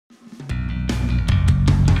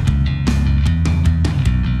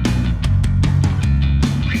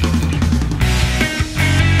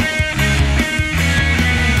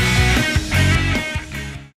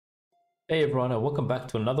G'day everyone and welcome back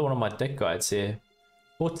to another one of my deck guides here.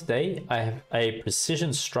 For today I have a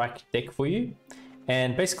precision strike deck for you,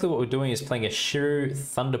 and basically what we're doing is playing a Schirru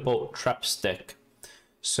Thunderbolt traps deck.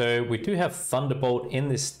 So we do have Thunderbolt in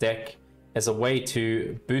this deck as a way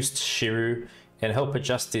to boost Schirru and help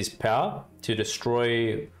adjust his power to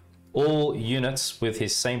destroy all units with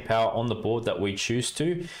his same power on the board that we choose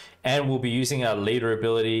to, and we'll be using our leader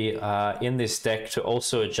ability in this deck to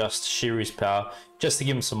also adjust Schirru's power just to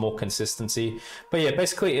give him some more consistency. But yeah,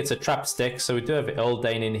 basically it's a traps deck, so we do have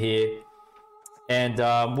Eldain in here, and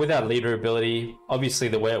with our leader ability, obviously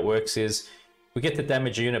the way it works is we get to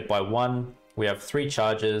damage a unit by 1, we have 3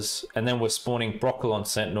 charges, and then we're spawning Brockle on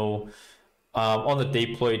Sentinel. On the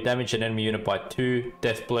deploy, damage an enemy unit by 2,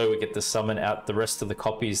 death blow, we get to summon out the rest of the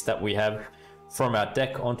copies that we have from our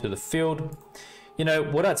deck onto the field. You know,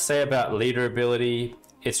 what I'd say about leader ability,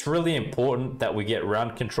 it's really important that we get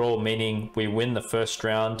round control, meaning we win the first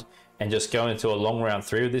round and just go into a long round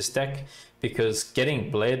 3 with this deck, because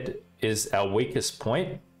getting bled is our weakest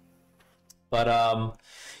point. But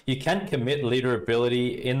you can commit leader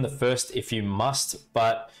ability in the first if you must,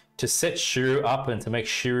 but to set Schirru up and to make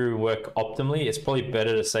Schirru work optimally, it's probably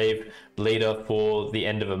better to save leader for the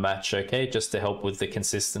end of a match, okay? Just to help with the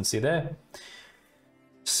consistency there.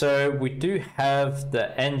 So we do have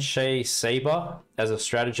the Anshe Saber as a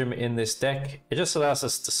stratagem in this deck. It just allows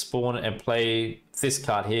us to spawn and play this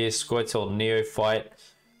card here, Scoia'tael Neophyte.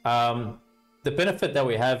 The benefit that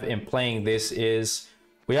we have in playing this is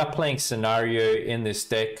we are playing scenario in this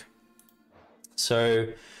deck. So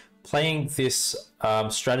playing this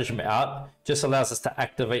stratagem out just allows us to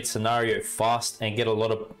activate scenario fast and get a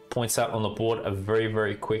lot of points out on the board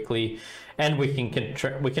very quickly, and we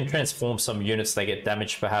can transform some units that get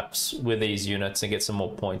damaged perhaps with these units and get some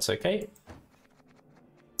more points. Okay,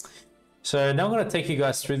 so now I'm going to take you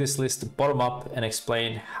guys through this list bottom up and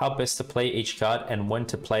explain how best to play each card and when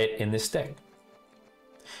to play it in this deck.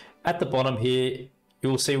 At the bottom here you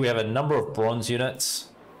will see we have a number of bronze units.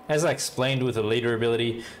 As I explained with the leader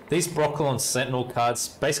ability, these Brockle and Sentinel cards,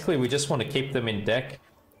 basically we just want to keep them in deck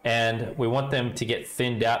and we want them to get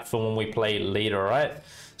thinned out for when we play leader, right?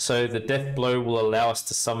 So the death blow will allow us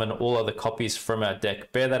to summon all other copies from our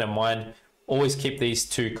deck. Bear that in mind, always keep these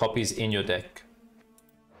 2 copies in your deck.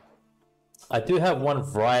 I do have one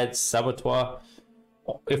Vriad Saboteur.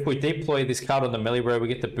 If we deploy this card on the melee row, we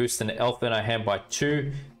get to boost an elf in our hand by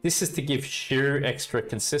 2. This is to give Schirru extra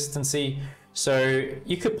consistency. So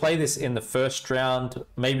you could play this in the first round,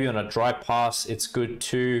 maybe on a dry pass, it's good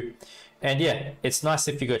too. And yeah, it's nice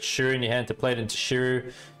if you got Schirru in your hand to play it into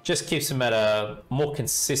Schirru. Just keeps him at a more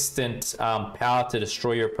consistent power to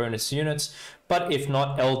destroy your opponent's units. But if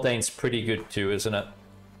not, Eldain's pretty good too, isn't it?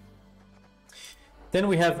 Then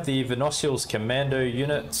we have the Venosial's Commando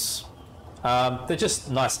units. They're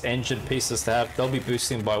just nice engine pieces to have. They'll be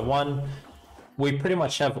boosting by 1. We pretty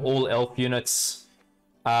much have all elf units,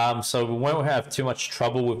 so we won't have too much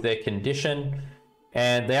trouble with their condition,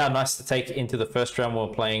 and they are nice to take into the first round when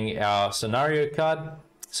we're playing our scenario card.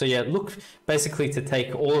 So yeah, look basically to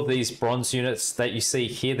take all of these bronze units that you see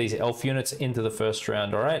here, these elf units, into the first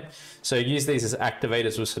round. All right, so use these as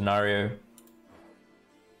activators with scenario.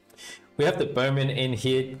 We have the Bowman in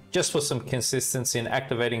here just for some consistency in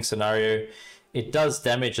activating scenario. It does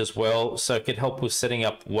damage as well, so it could help with setting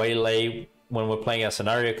up waylay when we're playing our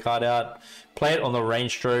scenario card out. Play it on the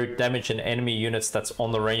ranged row, damage an enemy units that's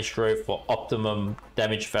on the ranged row for optimum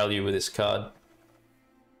damage value with this card.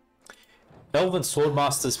 Elven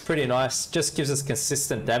Swordmaster is pretty nice, just gives us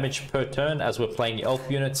consistent damage per turn as we're playing elf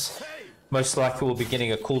units. Most likely we'll be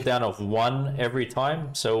getting a cooldown of 1 every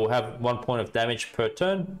time, so we'll have 1 point of damage per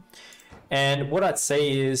turn. And what I'd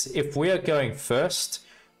say is, if we are going first,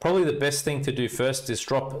 probably the best thing to do first is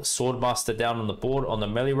drop Swordmaster down on the board on the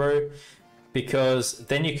melee row, because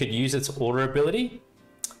then you could use its order ability,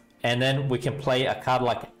 and then we can play a card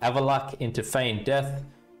like Avalak into Feign Death.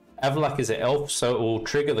 Avalak is an elf, so it will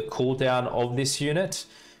trigger the cooldown of this unit,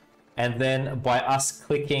 and then by us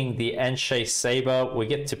clicking the Anshe Saber, we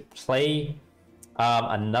get to play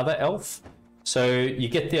another elf. So you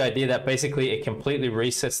get the idea that basically it completely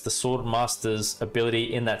resets the Swordmaster's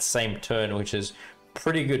ability in that same turn, which is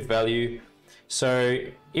pretty good value. So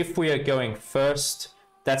if we are going first,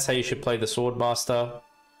 that's how you should play the Swordmaster.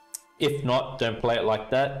 If not, don't play it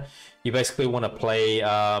like that. You basically want to play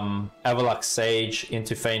Avalak Sage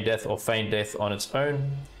into Feign Death or Feign Death on its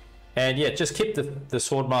own. And yeah, just keep the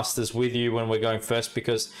Swordmasters with you when we're going first,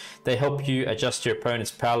 because they help you adjust your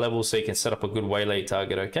opponent's power level so you can set up a good waylay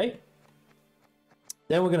target, okay?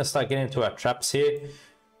 Then we're going to start getting into our traps here.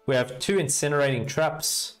 We have 2 incinerating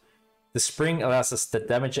traps. The spring allows us to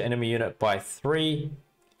damage an enemy unit by 3.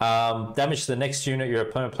 Damage the next unit your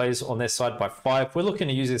opponent plays on their side by 5. We're looking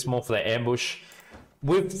to use this more for the ambush.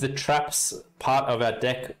 With the traps part of our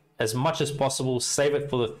deck, as much as possible, save it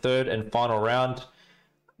for the third and final round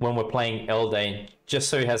when we're playing Eldain, just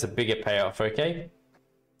so he has a bigger payoff, okay?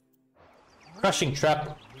 Crushing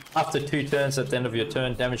Trap. After 2 turns at the end of your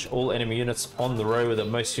turn, damage all enemy units on the row with the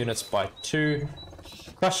most units by 2.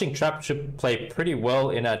 Crushing Trap should play pretty well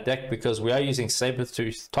in our deck because we are using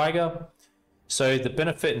Saber-Tooth Tiger. So the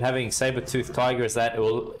benefit in having Saber-Tooth Tiger is that it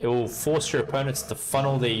will force your opponents to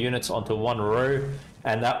funnel their units onto one row,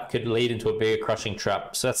 and that could lead into a bigger Crushing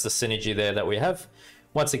Trap. So that's the synergy there that we have.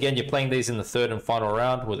 Once again, you're playing these in the third and final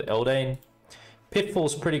round with Eldain.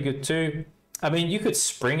 Pitfall's pretty good too. I mean, you could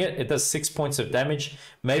spring it. It does 6 points of damage.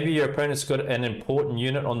 Maybe your opponent's got an important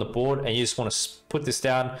unit on the board and you just want to put this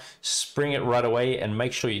down, spring it right away and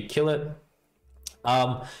make sure you kill it.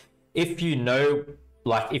 If you know,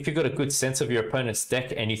 like if you've got a good sense of your opponent's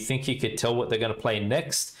deck and you think you could tell what they're going to play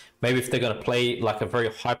next, maybe if they're going to play like a very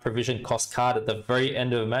high provision cost card at the very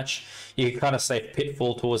end of a match, you can kind of save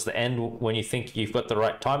Pitfall towards the end when you think you've got the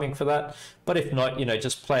right timing for that. But if not, you know,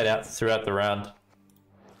 just play it out throughout the round.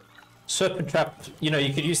 Serpent Trap, you know,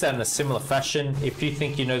 you could use that in a similar fashion. If you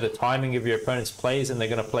think you know the timing of your opponent's plays and they're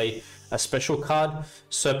going to play a special card,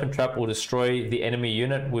 Serpent Trap will destroy the enemy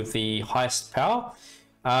unit with the highest power.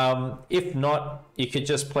 If not, you could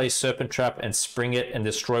just play Serpent Trap and spring it and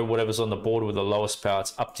destroy whatever's on the board with the lowest power.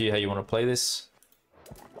 It's up to you how you want to play this.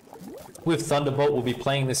 With Thunderbolt, we'll be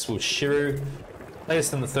playing this with Schirru. Play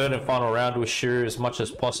this in the third and final round with Schirru as much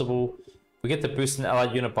as possible. We get to boost an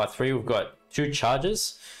allied unit by 3. We've got 2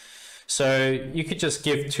 charges. So you could just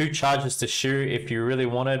give 2 charges to Schirru if you really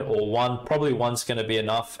wanted, or 1. Probably 1's going to be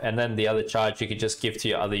enough, and then the other charge you could just give to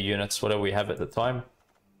your other units, whatever we have at the time.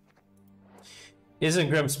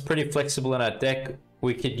 Isengrim's pretty flexible in our deck.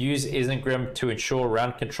 We could use Isengrim to ensure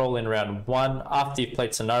round control in round 1. After you've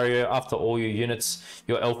played Scenario, after all your units,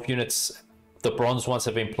 your elf units, the bronze ones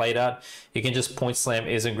have been played out, you can just point slam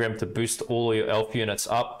Isengrim to boost all your elf units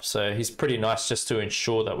up. So he's pretty nice just to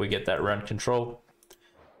ensure that we get that round control.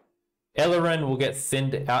 Ellerin will get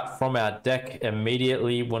thinned out from our deck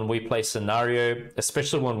immediately when we play Scenario,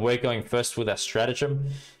 especially when we're going first with our stratagem,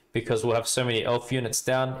 because we'll have so many elf units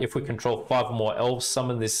down. If we control 5 or more elves,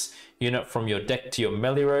 summon this unit from your deck to your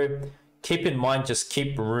melee row. Keep in mind, just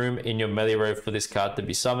keep room in your melee row for this card to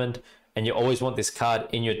be summoned, and you always want this card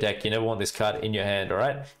in your deck. You never want this card in your hand, all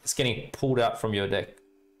right? It's getting pulled out from your deck.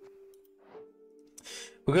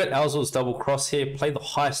 We've got Alzul's Double Cross here. Play the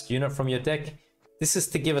highest unit from your deck. This is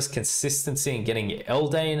to give us consistency in getting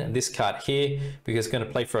Eldain, this card here, because it's going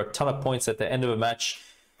to play for a ton of points at the end of a match.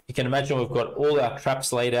 You can imagine we've got all our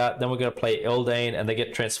traps laid out, then we're going to play Eldain, and they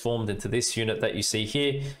get transformed into this unit that you see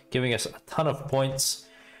here, giving us a ton of points.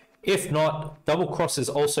 If not, Double Cross is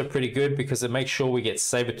also pretty good because it makes sure we get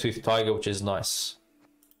Saber-Tooth Tiger, which is nice.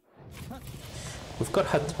 We've got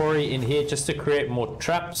Hattori in here just to create more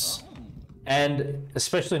traps. And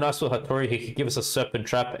especially nice with Hattori, he could give us a Serpent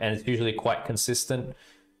Trap, and it's usually quite consistent.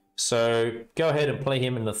 So go ahead and play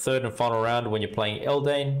him in the third and final round when you're playing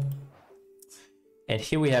Eldain. And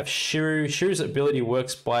here we have Schirru. Schirru's ability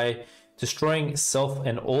works by destroying self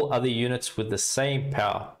and all other units with the same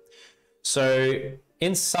power. So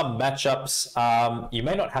in some matchups, you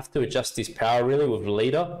may not have to adjust his power really with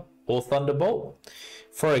Leader or Thunderbolt.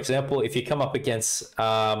 For example, if you come up against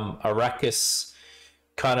Arrakis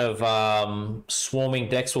kind of swarming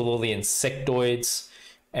decks with all the insectoids,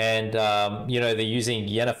 and you know, they're using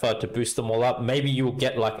Yennefer to boost them all up, maybe you'll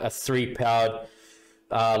get like a 3-powered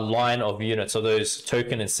line of units of those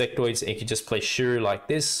token insectoids, and you can just play Schirru like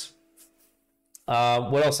this.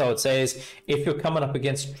 What else I would say is, if you're coming up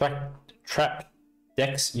against trap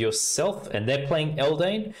decks yourself and they're playing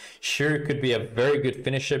Eldain, Schirru could be a very good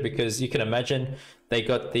finisher, because you can imagine they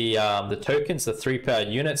got the tokens, the 3-powered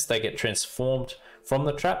units, they get transformed from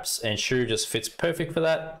the traps, and Schirru just fits perfect for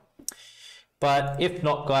that. But if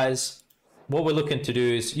not, guys, what we're looking to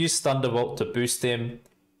do is use Thunderbolt to boost him,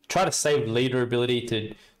 try to save Leader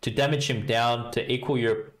ability to damage him down to equal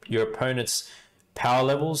your opponent's power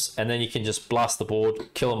levels, and then you can just blast the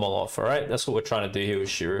board, kill them all off. All right, that's what we're trying to do here with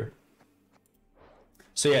Schirru.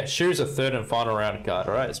 So yeah, Schirru's a third and final round card,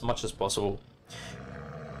 all right, as much as possible.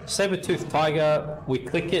 Saber-Tooth Tiger, we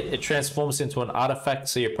click it, it transforms into an artifact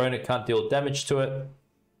so your opponent can't deal damage to it.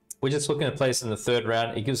 We're just looking to play this in the third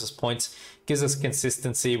round. It gives us points, gives us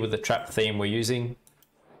consistency with the trap theme we're using.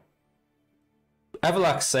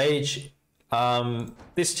 Avalak Sage,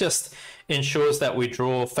 this just ensures that we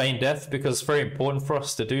draw Feign Death, because it's very important for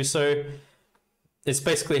us to do so. It's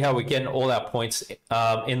basically how we're getting all our points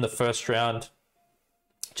in the first round.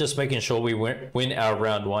 Just making sure we win our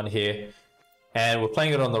round 1 here. And we're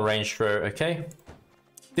playing it on the range throw, okay?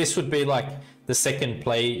 This would be like the second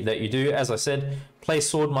play that you do. As I said, play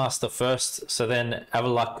Swordmaster first, so then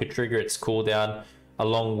Avalok could trigger its cooldown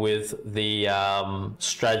along with the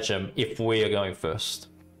stratagem if we are going first.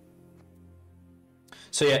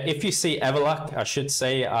 So yeah, if you see Avalok, I should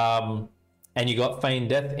say, and you got Feign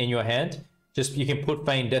Death in your hand, just you can put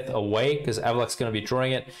Feign Death away because Avalok's going to be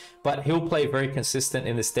drawing it. But he'll play very consistent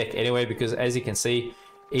in this deck anyway, because as you can see,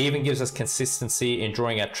 it even gives us consistency in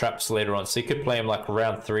drawing our traps later on. So you could play him like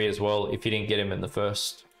round 3 as well if you didn't get him in the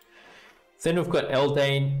first. Then we've got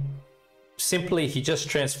Eldain. Simply, he just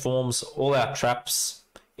transforms all our traps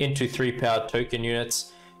into 3-powered token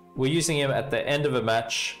units. We're using him at the end of a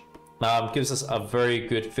match. Gives us a very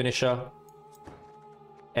good finisher.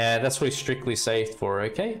 And that's what he's strictly saved for,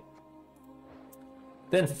 okay?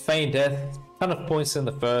 Then Feign Death, ton of points in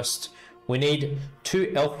the first. We need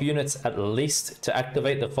 2 elf units at least to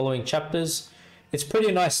activate the following chapters. It's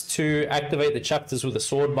pretty nice to activate the chapters with the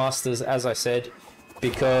Swordmasters, as I said,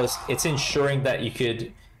 because it's ensuring that you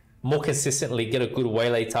could more consistently get a good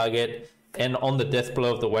waylay target, and on the death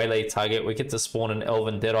blow of the waylay target, we get to spawn an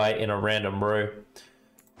Elven Deadeye in a random row.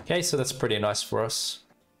 Okay, so that's pretty nice for us.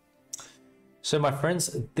 So my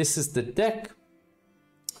friends, this is the deck.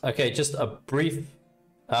 Okay, just a brief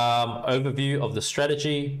overview of the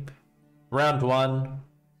strategy. Round 1,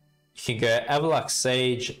 you can go Avalok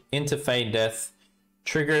Sage into Feign Death,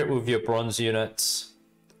 trigger it with your bronze units.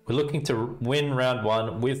 We're looking to win round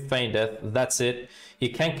 1 with Feign Death. That's it.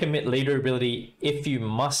 You can commit leader ability if you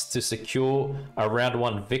must to secure a round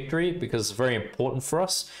 1 victory, because it's very important for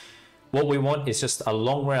us. What we want is just a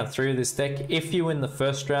long round 3 of this deck. If you win the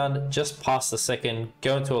first round, just pass the second,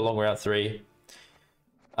 go into a long round 3.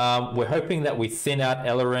 We're hoping that we thin out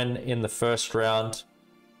Elaren in the first round.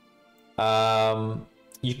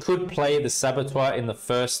 You could play the Saboteur in the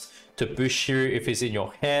first to boost Schirru if he's in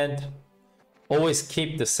your hand. Always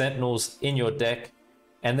keep the Sentinels in your deck.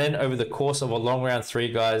 And then over the course of a long round 3,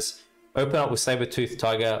 guys, open up with Saber-Tooth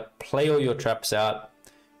Tiger, play all your traps out.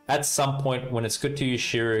 At some point when it's good to use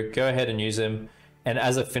Schirru, go ahead and use him. And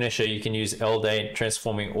as a finisher, you can use Eldain,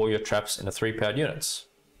 transforming all your traps into 3-powered units.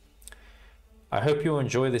 I hope you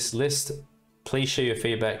enjoy this list. Please share your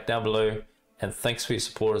feedback down below. And thanks for your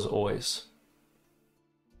support as always.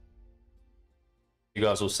 You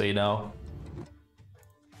guys will see now.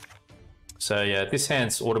 So yeah, this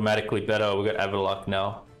hand's automatically better. We've got Avalok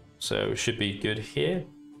now. So we should be good here.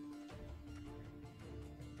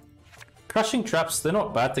 Crushing traps, they're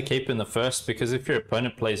not bad to keep in the first, because if your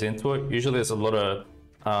opponent plays into it, usually there's a lot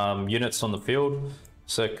of units on the field.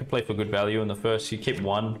 So it could play for good value in the first. You keep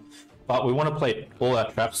 1. But we want to play all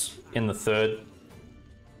our traps in the third.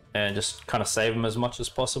 And just kind of save them as much as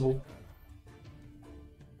possible.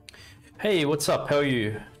 Hey, what's up? How are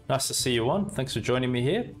you? Nice to see you on. Thanks for joining me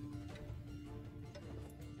here.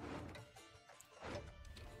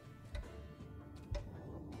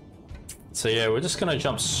 So yeah, we're just going to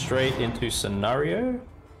jump straight into scenario.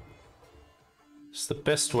 It's the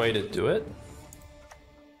best way to do it.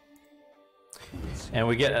 And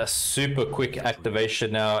we get a super quick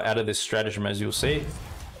activation now out of this stratagem, as you'll see.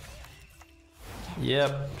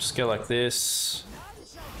 Yep, just go like this.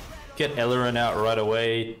 Get Elaren out right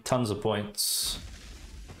away. Tons of points.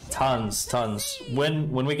 Tons.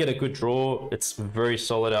 When we get a good draw, it's very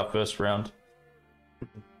solid our first round.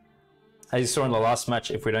 As you saw in the last match,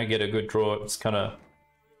 if we don't get a good draw, it's kind of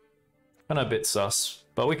a bit sus,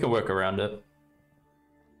 but we can work around it.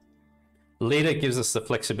 Leader gives us the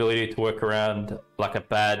flexibility to work around like a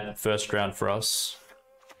bad first round for us.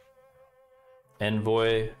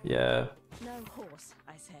 Envoy, yeah. No horse,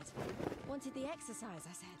 I said. Wanted the exercise,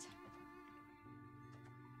 I said.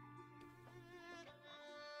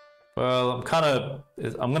 Well,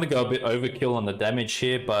 I'm gonna go a bit overkill on the damage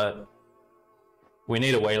here, but we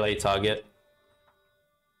need a waylay target.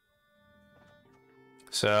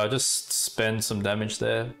 So I'll just spend some damage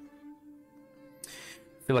there.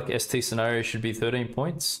 I feel like ST scenario should be 13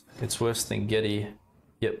 points. It's worse than Getty,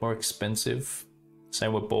 yet more expensive.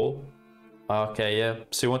 Same with Ball. Okay, yeah.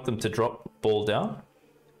 So you want them to drop Ball down?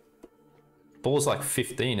 Ball's like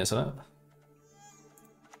 15, isn't it?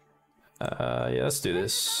 Yeah, let's do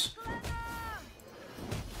this.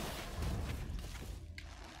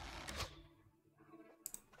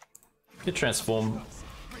 Could transform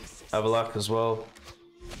Avalok as well.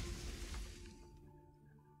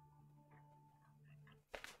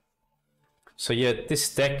 So yeah,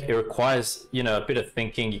 this deck, it requires, you know, a bit of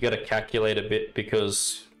thinking. You got to calculate a bit,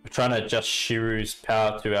 because we're trying to adjust Schirru's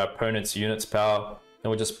power to our opponent's unit's power,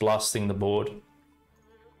 and we're just blasting the board.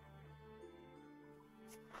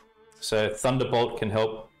 So Thunderbolt can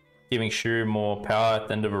help giving Schirru more power at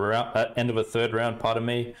the end of a round, at end of a third round, pardon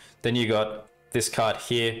me. Then you got this card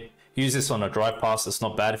here. Use this on a drive pass. It's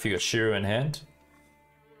not bad if you got Schirru in hand.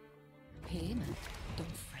 Hey, man, don't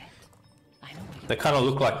fret. I know what They kind of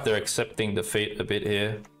look like they're accepting defeat a bit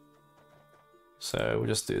here. So we'll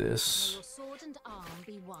just do this. your sword and arm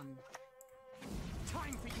be one.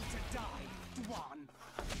 Time for you to die, Dwan.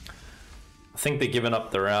 I think they're giving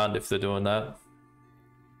up the round if they're doing that.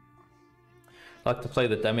 I like to play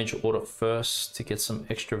the damage order first to get some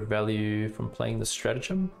extra value from playing the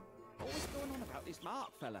stratagem. What's going on about this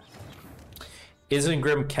Mark fella?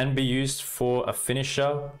 Isengrim can be used for a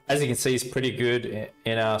finisher. As you can see, he's pretty good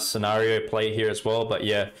in our scenario play here as well. But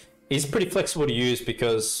yeah, he's pretty flexible to use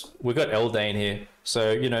because we've got Eldain here.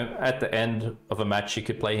 So, you know, at the end of a match, you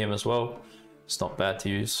could play him as well. It's not bad to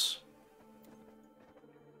use.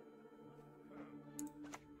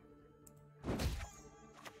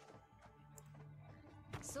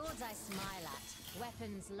 Swords I smile at,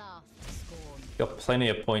 weapons laugh to scorn. Got plenty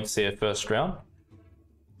of points here first round.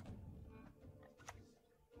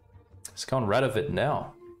 It's gone right of it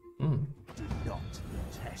now. Do not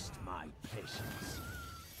test my patience.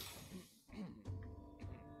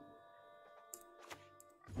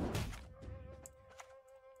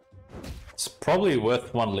 It's probably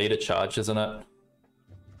worth 1 leader charge, isn't it?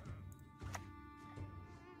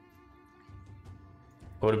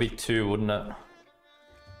 Or would it be 2, wouldn't it?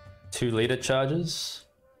 2 leader charges?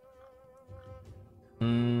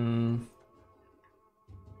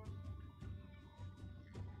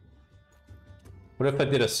 What if I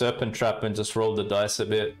did a serpent trap and just rolled the dice a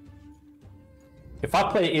bit? If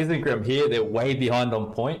I play Isengrim here, they're way behind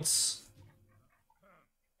on points.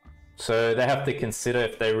 So they have to consider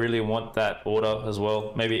if they really want that order as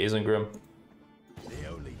well. Maybe Isengrim. The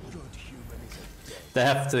only good human is a dead. They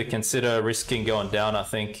have to consider risking going down, I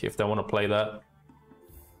think, if they want to play that.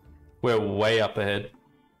 We're way up ahead.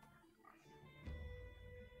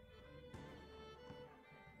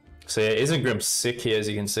 So yeah, Isengrim's sick here, as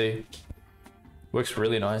you can see. Works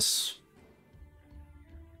really nice.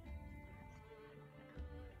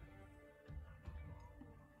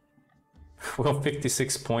 We're on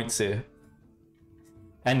 56 points here.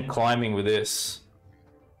 And climbing with this.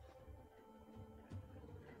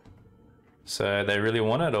 So they really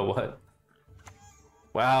want it or what?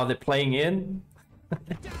 Wow, they're playing in?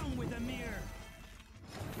 Down with the mirror.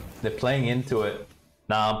 They're playing into it.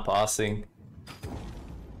 Nah, I'm passing.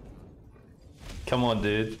 Come on,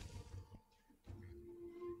 dude.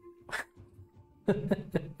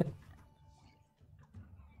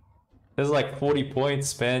 There's like 40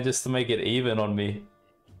 points, man, just to make it even on me.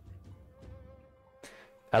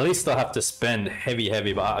 At least I'll have to spend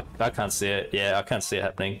heavy, but I can't see it. Yeah, I can't see it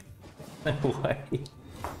happening. No way.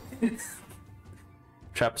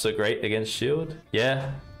 Traps are great against shield.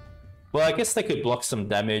 Yeah. Well, I guess they could block some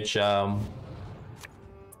damage. But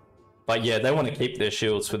yeah, they want to keep their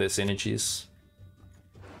shields for their synergies.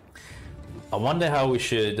 I wonder how we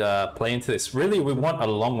should play into this. Really, we want a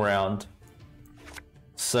long round.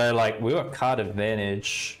 So, like, we got card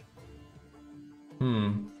advantage.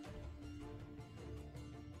 Maybe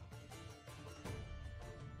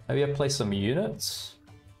I play some units?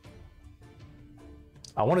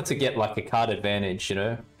 I wanted to get, like, a card advantage, you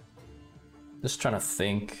know? Just trying to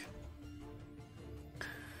think.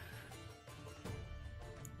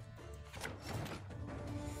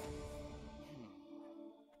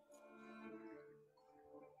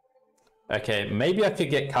 Okay, maybe I could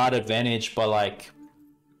get card advantage by like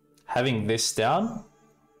having this down.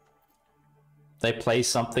 They play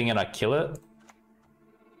something and I kill it.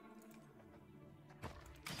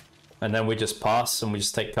 And then we just pass and we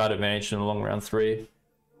just take card advantage in the long round 3.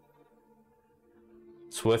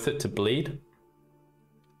 It's worth it to bleed.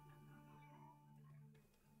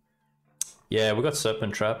 Yeah, we got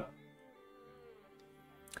Serpent Trap.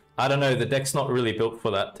 I don't know, the deck's not really built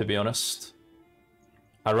for that, to be honest.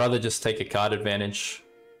 I'd rather just take a card advantage.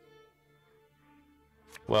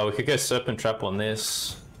 Well, we could go Serpent Trap on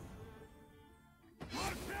this.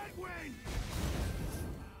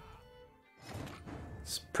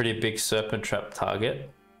 It's a pretty big Serpent Trap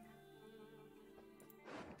target.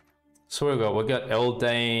 So what we got? We got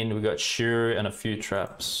Eldain, we got Schirru, and a few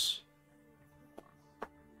traps.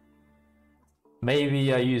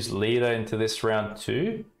 Maybe I use Leader into this round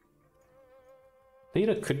 2.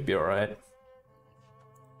 Leader could be alright.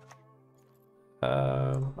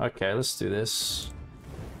 Okay, let's do this.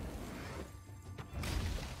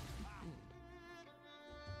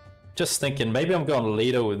 Just thinking, maybe I'm going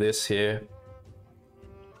Leader with this here.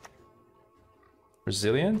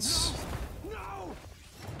 Resilience?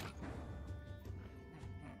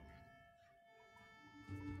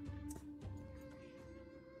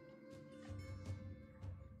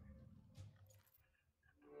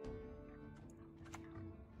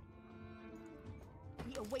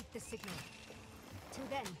 We await the signal. Till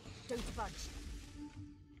then, don't budge.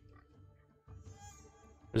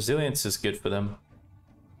 Resilience is good for them.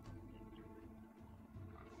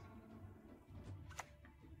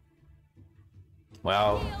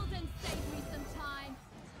 Wow. Yield and save me some time.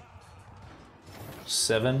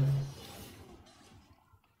 7.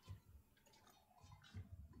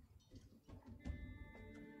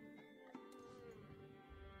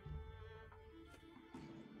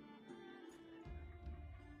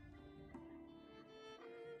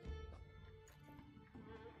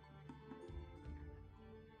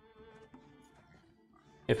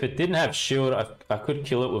 If it didn't have shield, I could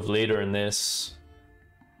kill it with leader in this.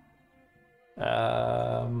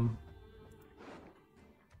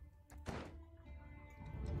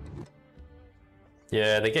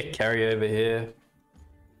 Yeah, they get carry over here.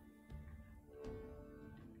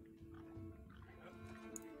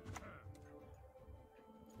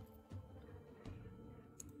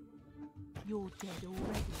 You're dead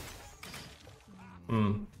already.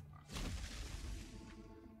 Hmm.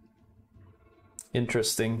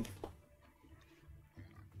 Interesting.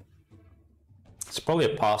 It's probably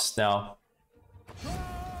a pass now.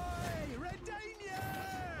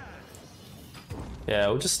 Yeah,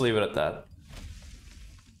 we'll just leave it at that.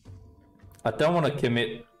 I don't want to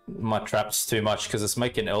commit my traps too much because it's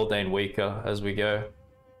making Eldain weaker as we go.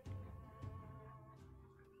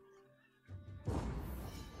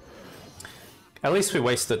 At least we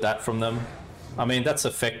wasted that from them. I mean, that's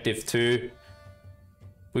effective too.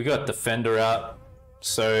 We got Defender out,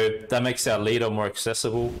 so that makes our leader more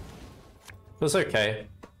accessible. It was okay,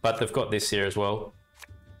 but they've got this here as well.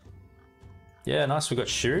 Yeah, nice. We got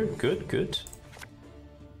Schirru. Good, good.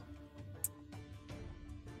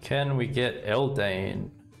 Can we get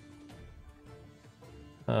Eldain?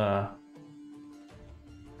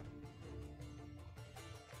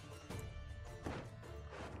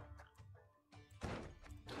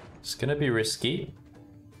 It's gonna be risky.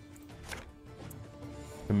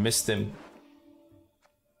 We missed him.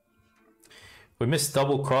 We missed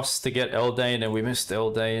double cross to get Eldain, and we missed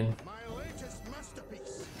Eldain. My latest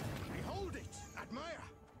masterpiece. Behold it. Admire.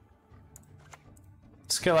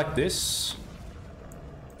 Let's go like this.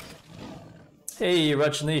 Hey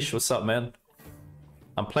Rajneesh, what's up, man?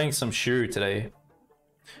 I'm playing some Schirru today.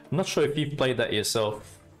 I'm not sure if you've played that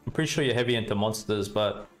yourself. I'm pretty sure you're heavy into monsters,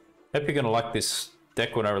 but I hope you're gonna like this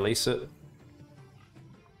deck when I release it.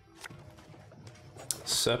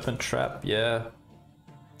 Serpent Trap, yeah.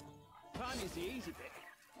 Climbing's the easy bit.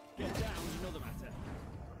 Get down is another matter.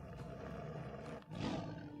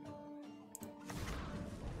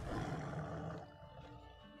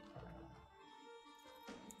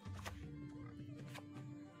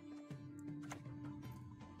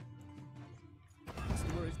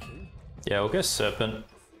 Yeah, we'll go Serpent.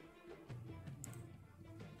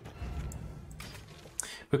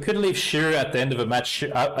 We could leave Schirru at the end of a match.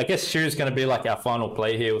 I guess Shirru's going to be like our final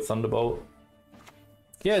play here with Thunderbolt.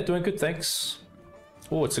 Yeah, doing good, thanks.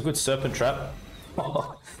 Oh, it's a good Serpent Trap.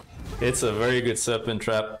 It's a very good Serpent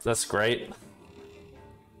Trap. That's great.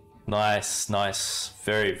 Nice, nice.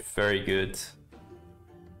 Very, very good.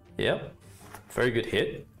 Yep. Very good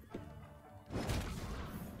hit.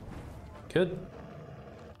 Good.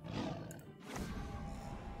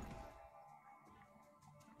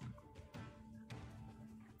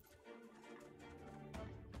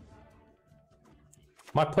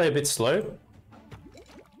 Might play a bit slow.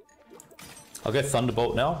 I'll go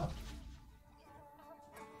Thunderbolt now.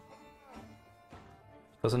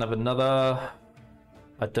 Doesn't have another...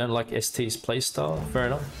 I don't like ST's playstyle. Fair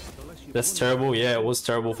enough. That's terrible. Yeah, it was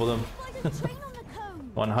terrible for them.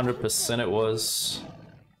 100% it was.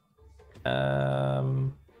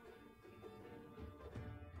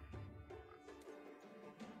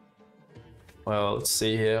 Well, let's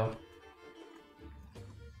see here.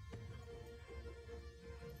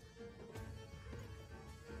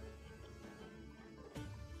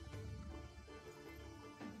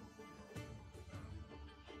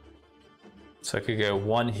 So I could go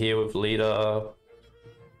 1 here with leader.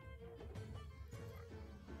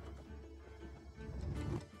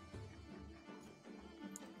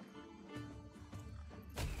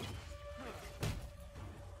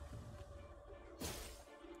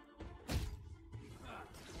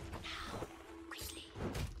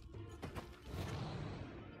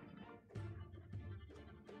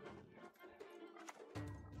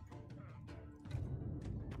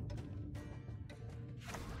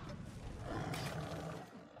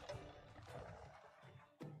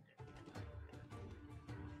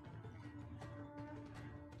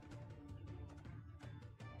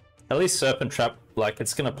 At least Serpent Trap, like,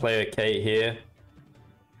 it's gonna play okay here.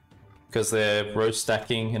 because they're row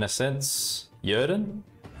stacking in a sense. Yerden?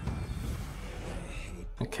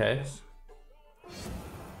 Okay.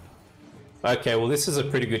 Okay, well this is a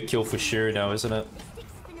pretty good kill for Schirru now, isn't it?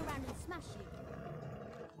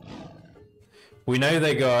 We know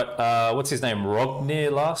they got, what's his name,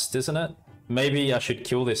 Rognir last, isn't it? Maybe I should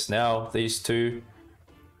kill this now, these two.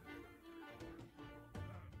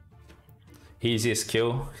 Easiest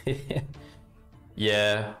kill.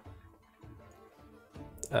 Yeah.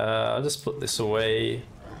 I'll just put this away.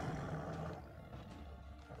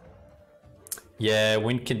 Yeah,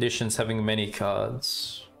 win conditions having many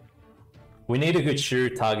cards. We need a good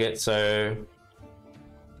Schirru target, so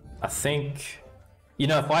I think, you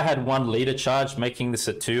know, if I had one leader charge making this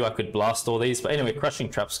a 2, I could blast all these. But anyway, Crushing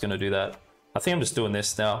Trap's gonna do that. I think I'm just doing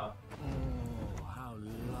this now. Oh, how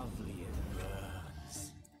lovely it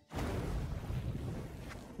burns.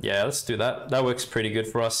 Yeah, let's do that. That works pretty good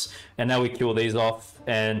for us. And now we kill these off,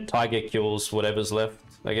 and Tiger kills whatever's left,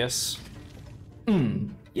 I guess.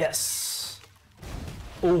 Yes.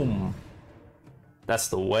 Boom. That's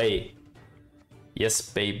the way. Yes,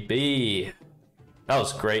 baby. That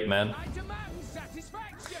was great, man. I demand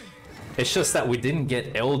satisfaction. It's just that we didn't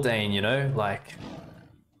get Eldain, you know? Like,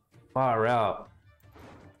 far out.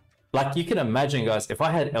 Like, you can imagine, guys, if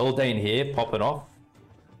I had Eldain here popping off,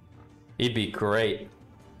 it'd be great.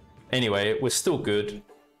 Anyway, we're still good.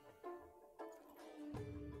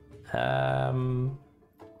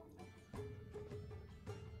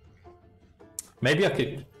 Maybe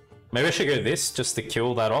I should go this just to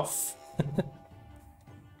kill that off.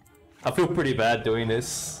 I feel pretty bad doing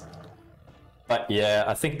this. But yeah,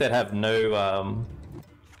 I think they'd have no,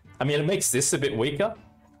 I mean, it makes this a bit weaker.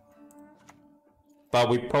 But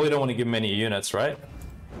we probably don't want to give them any units, right?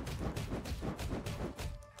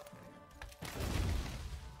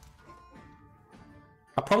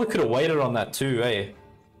 I probably could have waited on that too, eh?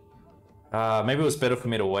 Maybe it was better for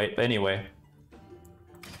me to wait, but anyway.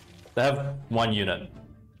 They have 1 unit.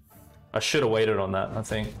 I should have waited on that, I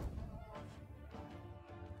think.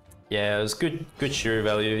 Yeah, it was good Schirru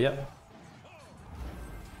value, yep.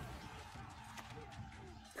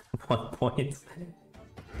 1 point.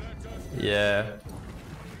 Yeah.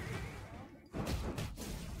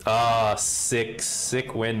 Ah, sick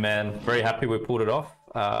win, man. Very happy we pulled it off.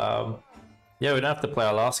 Yeah, we don't have to play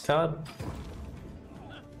our last card.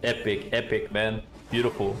 Epic, man.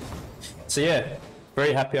 Beautiful. So yeah,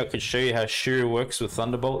 very happy I could show you how Schirru works with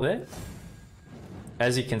Thunderbolt there.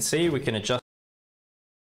 As you can see, we can adjust.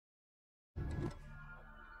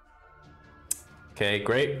 Okay,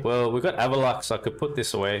 great. Well, we've got Avalok, so I could put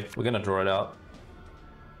this away. We're gonna draw it out.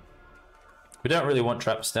 We don't really want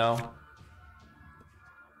traps now.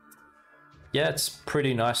 Yeah, it's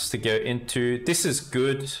pretty nice to go into. This is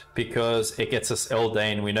good because it gets us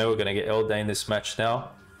Eldain. We know we're gonna get Eldain this match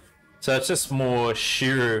now. So it's just more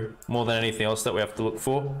Schirru more than anything else that we have to look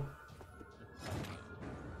for.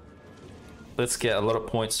 Let's get a lot of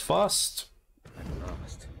points fast.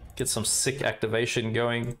 Get some sick activation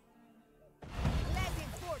going. Let it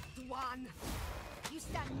forth, Dwan. You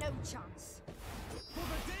stand no chance. For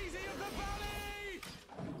the daisy of the valley!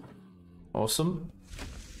 Awesome.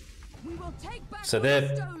 We will take back So what they're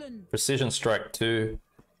was stolen. Precision Strike 2.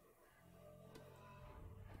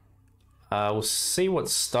 We'll see what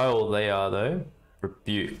style they are though.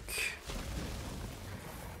 Rebuke.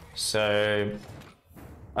 So,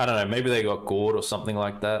 I don't know, maybe they got gored or something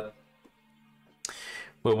like that.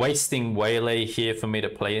 We're wasting Waylay here for me to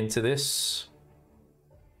play into this.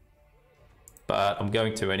 But I'm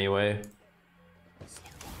going to anyway.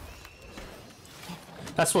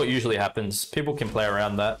 That's what usually happens. People can play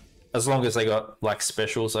around that. As long as they got, like,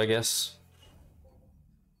 specials, I guess.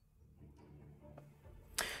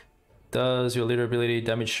 Does your leader ability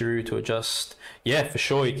damage Schirru to adjust? Yeah, for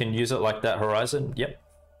sure, you can use it like that, Horizon. Yep.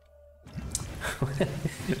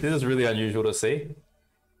 This is really unusual to see.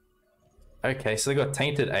 Okay, so they got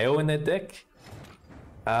Tainted Ale in their deck.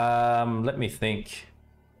 Let me think.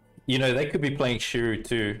 You know, they could be playing Schirru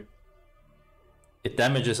too. It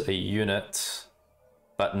damages a unit.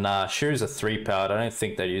 But nah, Schirru's a 3-powered. I don't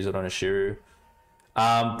think they use it on a Schirru.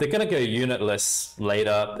 They're gonna go unitless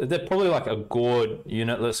later. They're probably like a gourd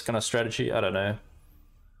unitless kind of strategy. I don't know.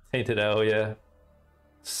 Tainted Ale, yeah.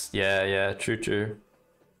 Yeah, true.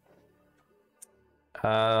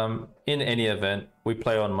 In any event, we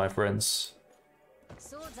play on, my friends.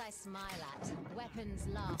 Swords I smile at, weapons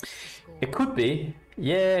laugh to scorn. It could be.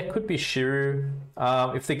 Yeah, it could be Schirru.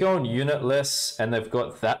 If they go on unitless and they've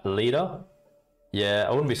got that leader, yeah,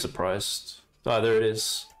 I wouldn't be surprised. Oh, there it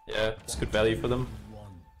is. Yeah, it's good value for them.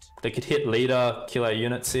 They could hit leader, kill our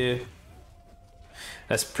units here.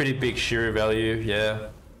 That's pretty big Schirru value, yeah.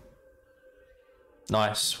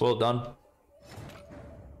 Nice, well done.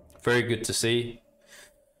 Very good to see.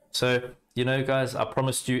 So, you know, guys, I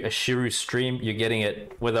promised you a Schirru stream. You're getting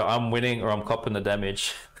it, whether I'm winning or I'm copping the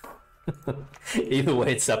damage. Either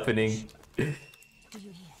way, it's happening.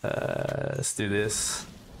 Let's do this.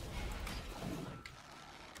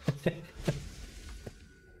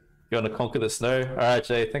 You want to conquer the snow? All right,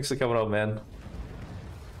 Jay. Thanks for coming on, man.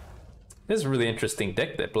 This is a really interesting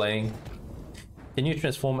deck they're playing. Can you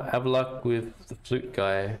transform Avalok with the flute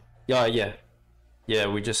guy? Yeah.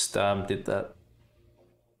 We just did that.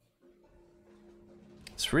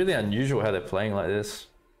 It's really unusual how they're playing like this.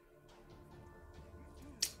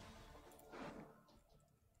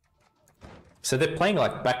 So they're playing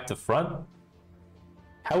like back to front.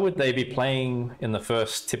 How would they be playing in the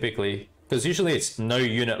first typically? Because usually it's no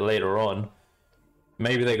unit later on.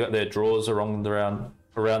 Maybe they got their draws around the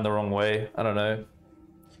wrong way. I don't know.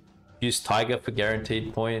 Use Tiger for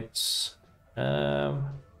guaranteed points. Let's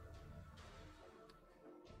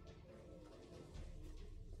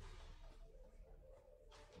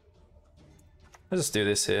just do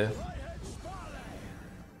this here.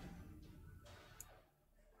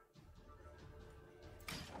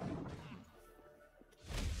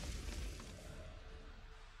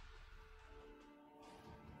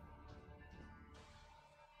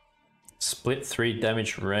 Split 3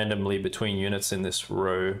 damage randomly between units in this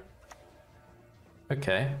row.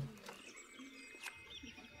 Okay.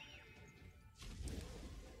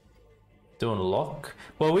 Doing lock.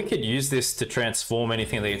 Well, we could use this to transform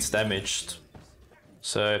anything that gets damaged.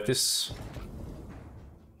 So if this...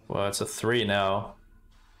 Well, it's a 3 now.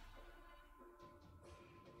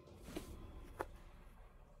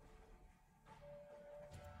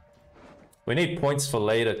 We need points for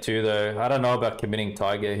later too, though. I don't know about committing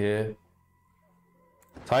Tiger here.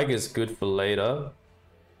 Tiger's good for later.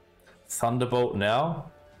 Thunderbolt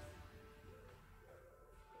now.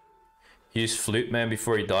 Use Flute Man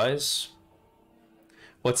before he dies.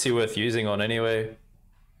 What's he worth using on anyway?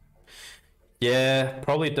 Yeah,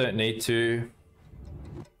 probably don't need to.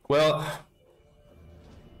 Well,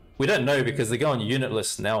 we don't know because they go on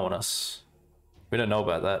unitless now on us. We don't know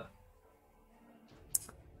about that.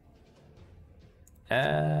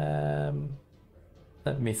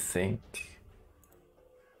 Let me think.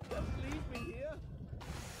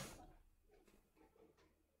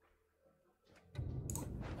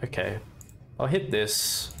 Okay, I'll hit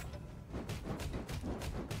this.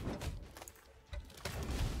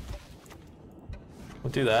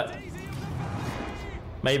 We'll do that.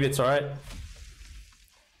 Maybe it's alright.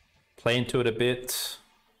 Play into it a bit.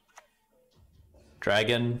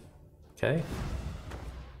 Dragon. Okay.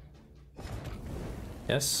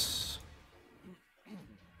 Yes.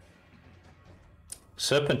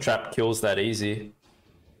 Serpent Trap kills that easy.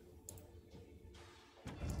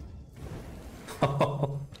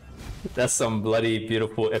 That's some bloody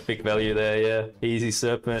beautiful epic value there, yeah. Easy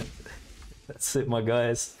Serpent. That's it, my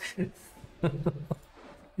guys.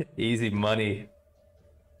 Easy money.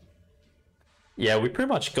 Yeah, we pretty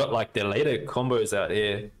much got like their later combos out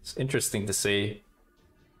here. It's interesting to see.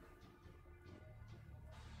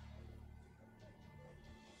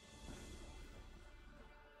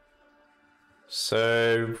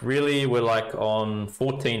 So really we're like on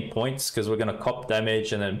 14 points because we're gonna cop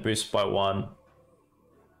damage and then boost by 1.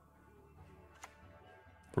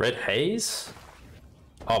 Red Haze?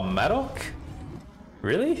 Oh, Madoc?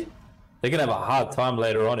 Really? They're gonna have a hard time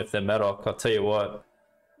later on if they're Madoc, I'll tell you what.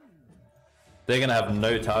 They're gonna have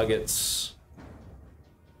no targets.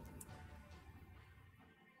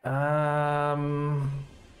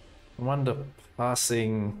 Wonder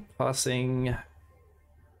passing,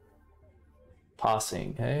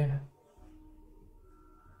 hey?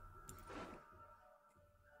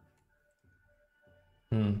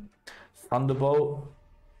 Thunderbolt.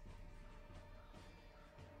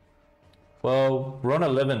 Well, we're on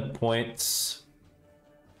 11 points.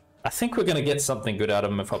 I think we're gonna get something good out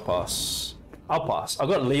of him if I pass. I'll pass. I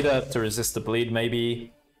got leader to resist the bleed,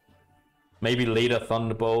 maybe. Maybe leader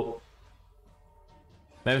Thunderbolt.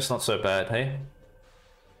 Maybe it's not so bad, hey?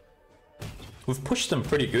 We've pushed them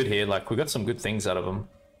pretty good here, like we got some good things out of them.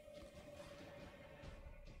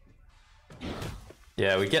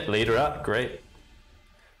 Yeah, we get leader out, great.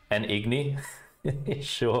 And Igni,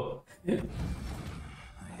 sure.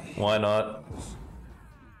 Why not?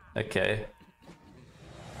 Okay.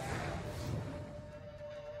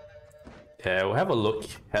 Yeah, we'll have a look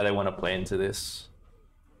how they want to play into this.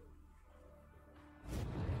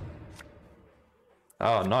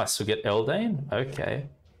 Oh, nice. We get Eldane. Okay.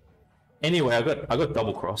 Anyway, I got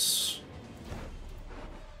double cross.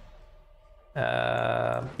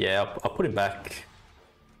 Yeah, I'll put him back.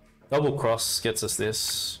 Double cross gets us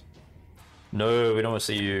this. No, we don't want to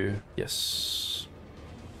see you. Yes.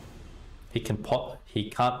 He can't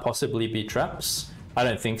possibly be traps. I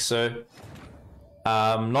don't think so.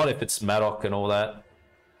 Not if it's Madoc and all that.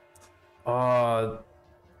 Oh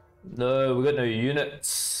no, we got no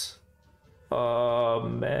units. Oh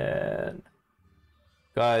man.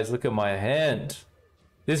 Guys, look at my hand.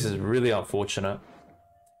 This is really unfortunate.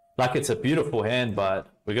 Like, it's a beautiful hand, but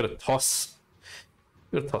we gotta toss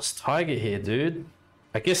Tiger here, dude.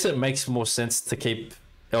 I guess it makes more sense to keep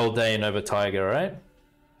Eldain over Tiger, right?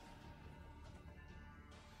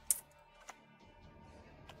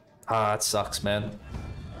 Ah, it sucks, man.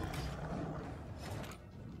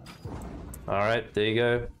 Alright, there you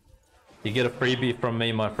go. You get a freebie from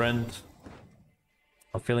me, my friend.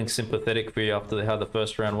 I'm feeling sympathetic for you after how the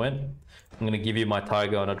first round went. I'm gonna give you my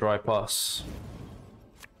Tiger on a dry pass.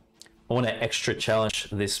 I want to extra challenge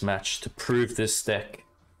this match to prove this deck.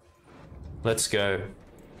 Let's go.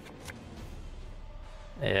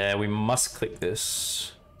 Yeah, we must click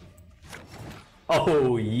this.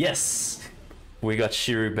 Oh, yes! We got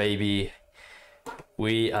Schirru, baby.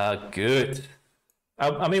 We are good.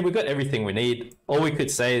 I mean, we got everything we need. All we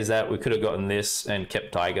could say is that we could have gotten this and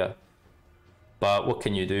kept Tiger. But what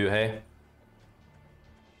can you do, hey?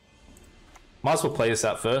 Might as well play this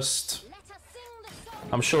out first.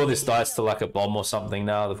 I'm sure this dies to like a bomb or something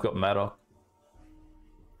now. They've got Madoc.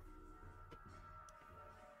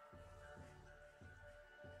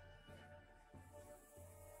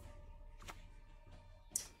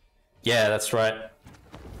 Yeah, that's right.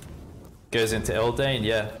 Goes into Eldain,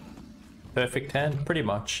 yeah. Perfect hand, pretty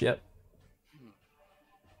much, yep.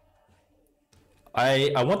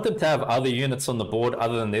 I want them to have other units on the board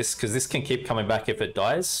other than this, because this can keep coming back if it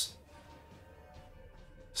dies.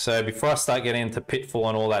 So before I start getting into Pitfall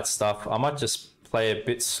and all that stuff, I might just play a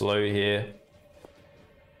bit slow here.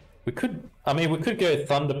 We could go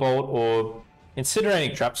Thunderbolt, or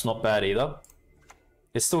Incinerating Trap's not bad either.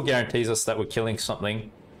 It still guarantees us that we're killing something.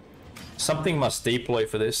 Something must deploy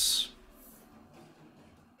for this.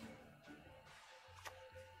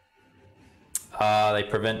 They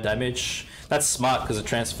prevent damage. That's smart because it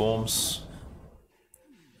transforms.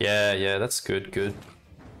 Yeah, that's good.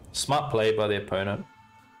 Smart play by the opponent.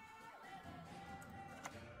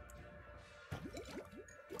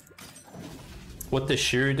 What does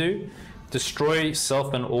Schirru do? Destroy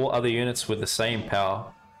self and all other units with the same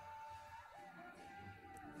power.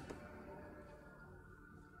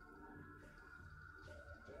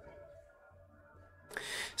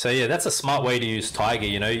 So yeah, that's a smart way to use Tiger,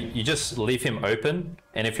 you know, you just leave him open,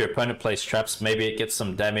 and if your opponent plays traps, maybe it gets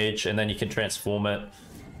some damage, and then you can transform it.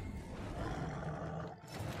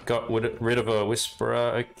 Got rid of a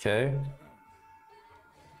Whisperer, okay.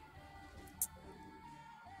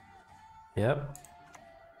 Yep.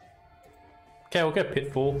 Okay, we'll get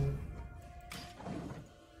Pitfall.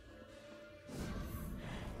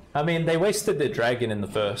 I mean, they wasted their dragon in the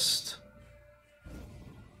first.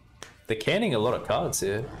 They're canning a lot of cards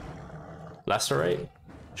here. Lacerate,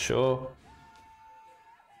 sure.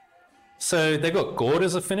 So they got Gord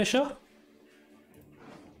as a finisher?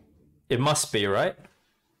 It must be, right?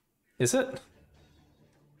 Is it?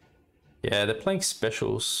 Yeah, they're playing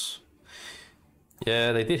specials.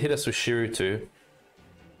 Yeah, they did hit us with Schirru too.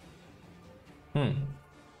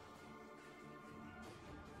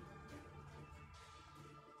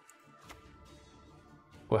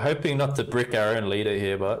 We're hoping not to brick our own leader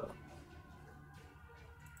here, but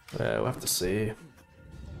we'll have to see.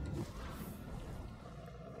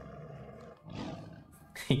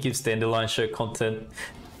 He gives Dandelion Show content.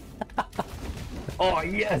 Oh,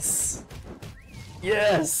 yes!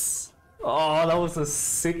 Yes! Oh, that was a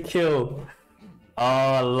sick kill. Oh,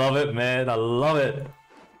 I love it, man. I love it.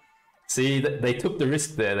 See, they took the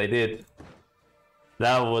risk there. They did.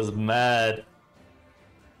 That was mad.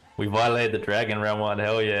 We violated the dragon round one.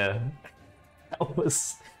 Hell yeah. That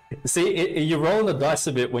was... See, you're rolling the dice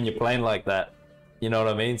a bit when you're playing like that. You know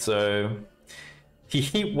what I mean? So he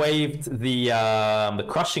heat waved the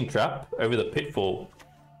crushing trap over the pitfall.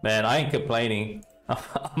 Man, I ain't complaining.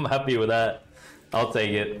 I'm happy with that. I'll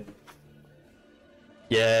take it.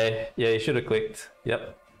 Yeah, you should have clicked.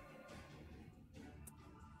 Yep.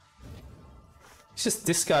 He's just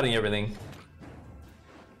discarding everything.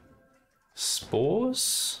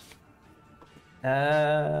 Spores?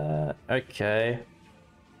 Okay.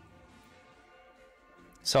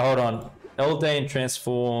 So hold on. Eldain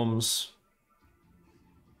transforms.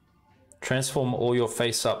 Transform all your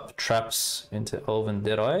face-up traps into Elven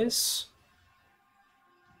Deadeyes.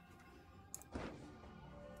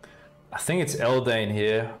 I think it's Eldain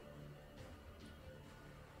here.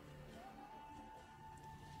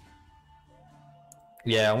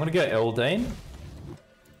 Yeah, I'm gonna go Eldane.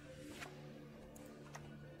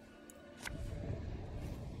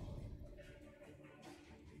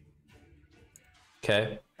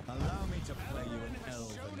 Okay. Allow me to play you an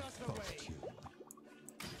elven folk tune.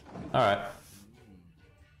 Alright.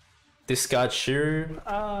 Discard Schirru?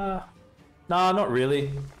 Nah, not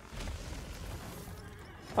really.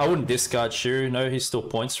 I wouldn't discard Schirru. No, he's still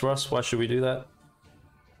points for us. Why should we do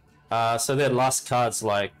that? So their last card's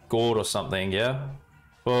like Gord or something, yeah?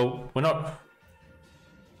 Well, we're not...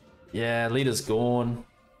 Yeah, leader's gone.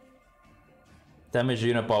 Damage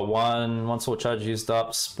unit by 1. Once all charge used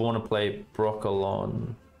up. Spawn and play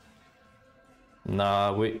Broccolon.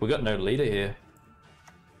 Nah, we got no leader here.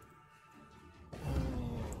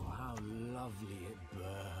 Oh, how lovely it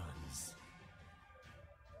burns.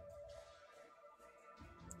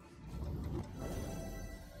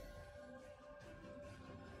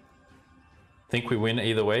 Think we win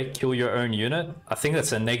either way. Kill your own unit. I think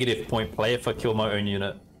that's a negative point play if I kill my own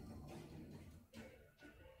unit.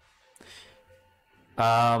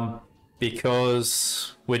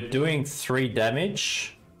 Because we're doing 3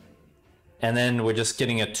 damage and then we're just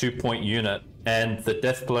getting a 2-point unit, and the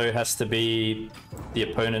death blow has to be the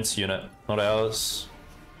opponent's unit, not ours.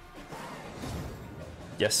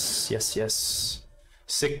 Yes, yes, yes.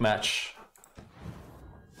 Sick match.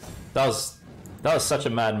 That was such a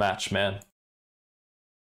mad match, man.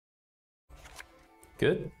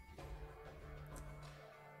 Good.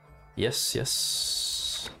 Yes,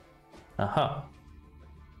 yes. Uh-huh.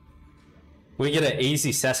 We get an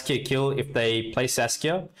easy Saskia kill if they play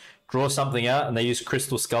Saskia, draw something out, and they use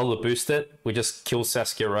Crystal Skull to boost it. We just kill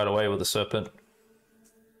Saskia right away with the Serpent.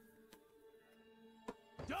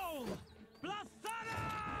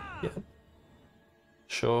 Yeah.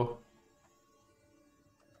 Sure.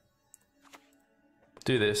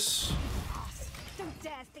 Do this. Don't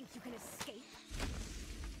dare think you can escape.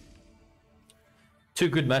 2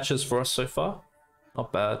 good matches for us so far.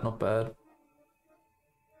 Not bad, not bad.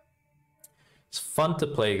 It's fun to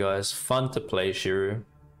play, guys. Fun to play Schirru.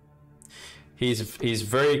 He's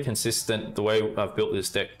very consistent the way I've built this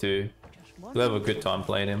deck too. We'll have a good time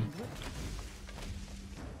playing him.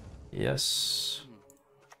 Yes.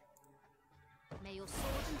 May your sword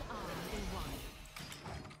and arm be one.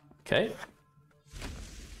 Okay.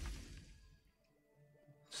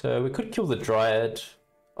 So we could kill the Dryad.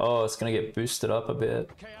 Oh, it's gonna get boosted up a bit.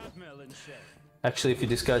 Actually, if you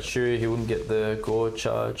discard Schirru, he wouldn't get the Gore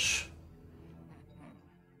charge.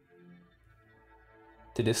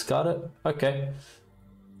 To discard it? Okay.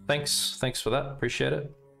 Thanks for that. Appreciate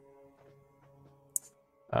it.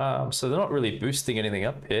 So they're not really boosting anything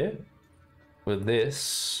up here with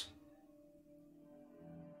this.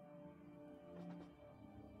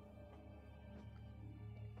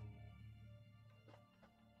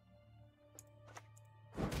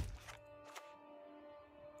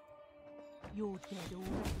 You're dead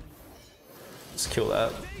already. Let's kill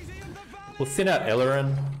that. We'll thin out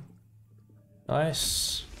Ellerin.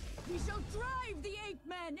 Nice. We shall drive the ape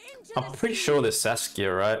men into I'm pretty sure there's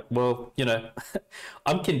Saskia, right? Well, you know,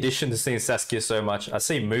 I'm conditioned to seeing Saskia so much. I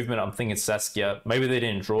see movement, I'm thinking Saskia. Maybe they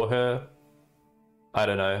didn't draw her. I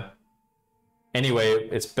don't know. Anyway,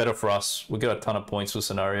 it's better for us. We got a ton of points for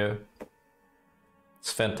scenario.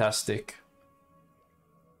 It's fantastic.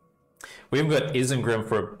 We even got Isengrim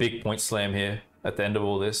for a big point slam here at the end of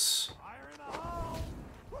all this.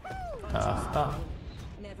 Never have.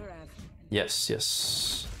 Yes,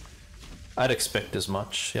 yes. I'd expect as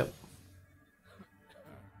much, yep.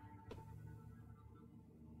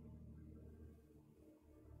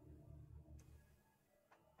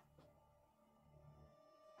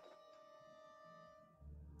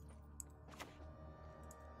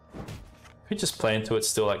 We just play into it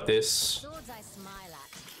still like this. Swords I smile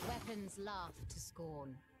at, weapons laugh to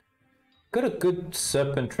scorn. Got a good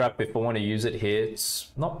serpent trap if I want to use it here.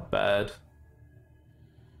 It's not bad.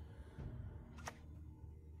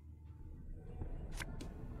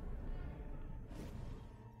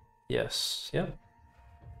 Yes, yep.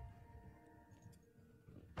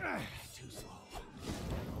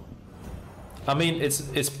 I mean,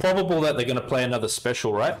 it's probable that they're going to play another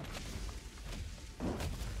special, right?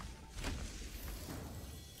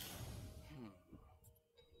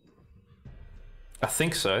 I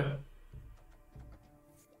think so.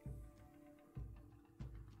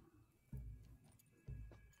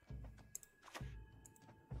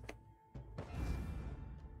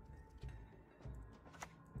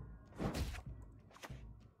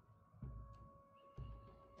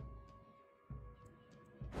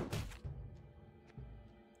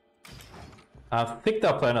 I think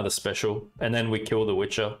they'll play another special, and then we kill the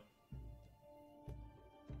Witcher.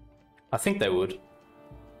 I think they would.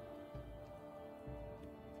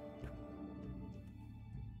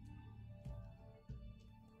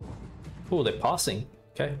 Oh, they're passing.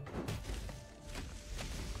 Okay.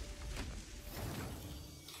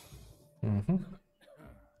 Mm-hmm.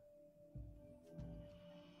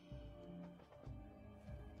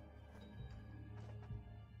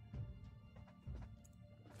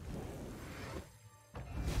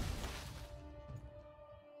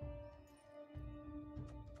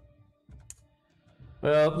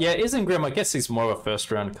 Well, yeah, Isengrim, I guess he's more of a first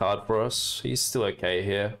round card for us. He's still okay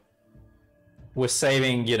here. We're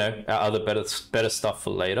saving, you know, our other better stuff for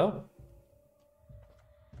later.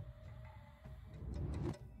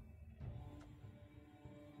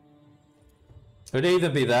 It would either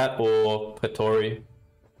be that or Patori.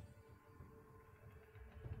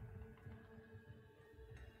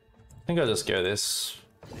 I think I'll just go this.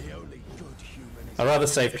 I'd rather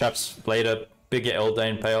save traps later, bigger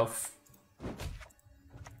Eldain payoff.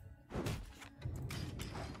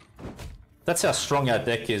 That's how strong our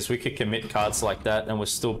deck is. We could commit cards like that and we're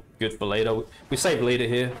still good for later. We save leader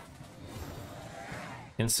here.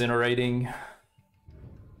 Incinerating.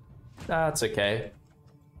 That's okay.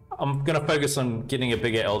 I'm gonna focus on getting a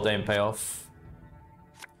bigger Eldain payoff.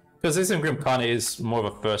 Because Isengrim kinda is more of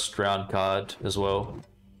a first round card as well.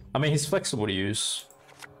 I mean, he's flexible to use.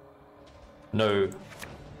 No.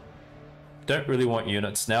 Don't really want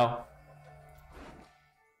units now.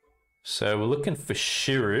 So we're looking for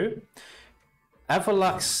Schirru.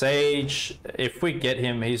 Avalak Sage, if we get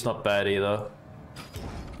him, he's not bad either.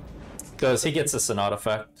 Because he gets us an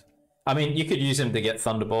artifact. I mean, you could use him to get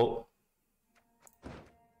Thunderbolt.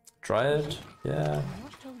 Dryad, yeah.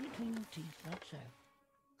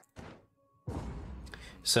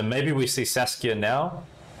 So maybe we see Saskia now.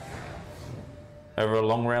 Over a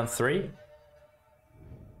long round 3.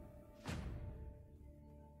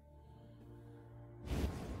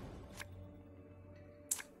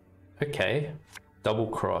 Okay. Double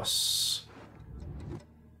cross.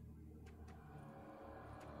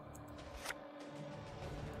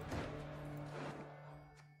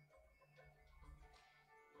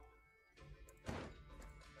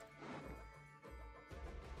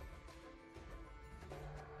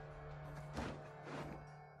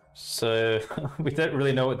 So we don't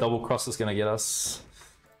really know what double cross is going to get us.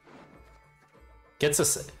 Gets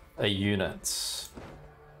us a unit.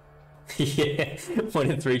 Yeah,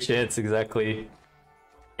 1 in 3 chance, exactly.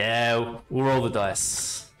 Yeah, we'll roll the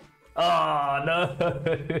dice. Oh no!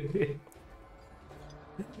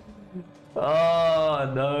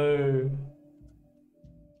 Oh no!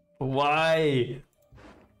 Why?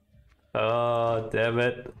 Oh damn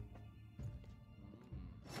it!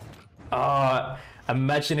 Oh,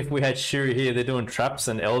 imagine if we had Schirru here. They're doing traps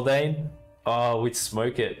and Eldain. Oh, we'd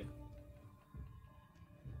smoke it.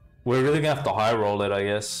 We're really gonna have to high roll it, I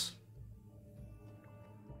guess.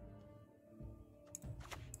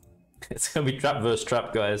 It's gonna be trap versus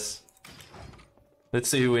trap, guys. Let's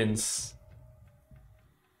see who wins.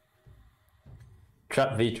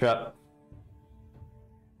 Trap v trap.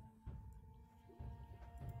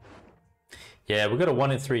 Yeah, we got a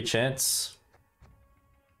 1 in 3 chance.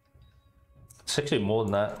 It's actually more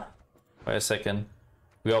than that. Wait a second.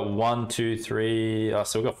 We got 1, 2, 3. Oh,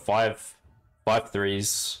 so we got five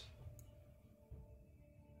threes.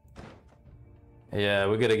 Yeah,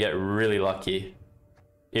 we're gonna get really lucky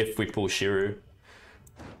if we pull Schirru.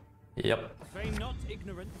 Yep. Feign not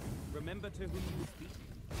ignorant. Remember to whom you speak.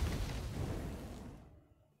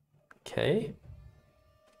 Okay.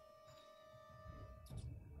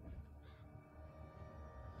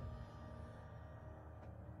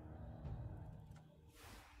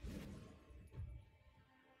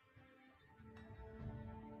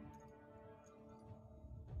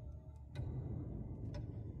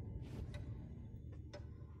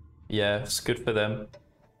 Yeah, it's good for them.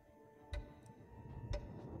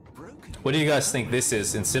 What do you guys think this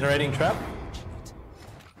is? Incinerating trap?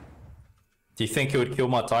 Do you think it would kill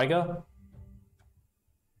my tiger?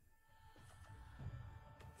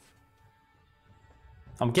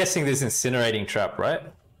 I'm guessing this incinerating trap, right?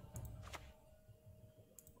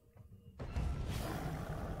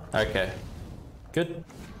 Okay, good.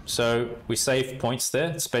 So we save points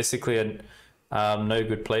there. It's basically a no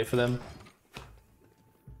good play for them.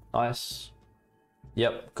 Nice.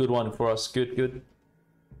 Yep, good one for us. Good, good.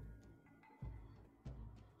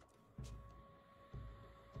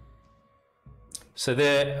 So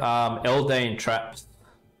they're Eldain traps.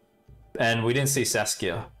 And we didn't see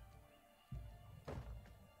Saskia.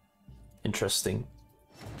 Interesting.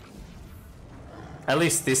 At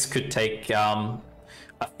least this could take a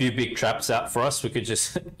few big traps out for us. We could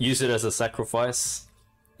just use it as a sacrifice.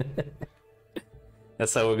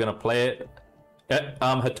 That's how we're gonna play it.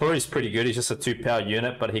 Hattori's pretty good. He's just a 2-power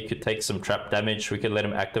unit, but he could take some trap damage. We could let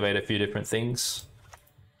him activate a few different things.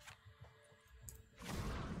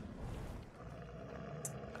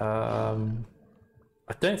 I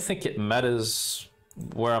don't think it matters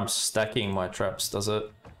where I'm stacking my traps, does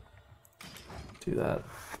it? Do that.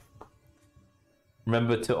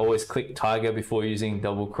 Remember to always click Tiger before using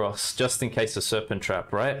double cross, just in case of serpent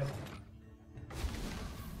trap, right?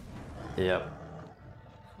 Yep.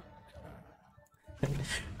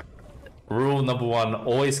 Rule number 1,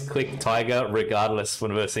 always click Tiger regardless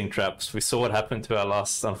when versing traps. We saw what happened to our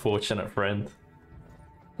last unfortunate friend.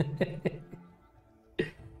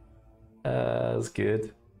 That's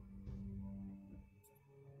good.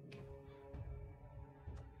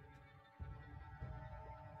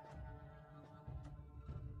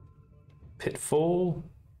 Pitfall?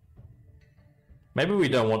 Maybe we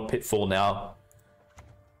don't want Pitfall now.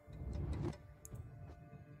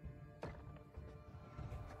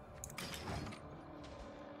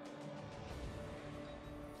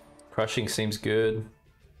 Crushing seems good.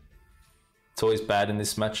 It's always bad in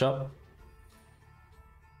this matchup.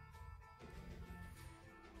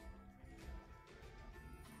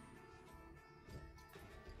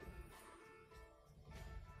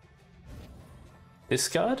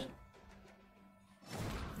 Discard?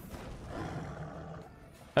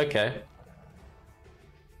 Okay.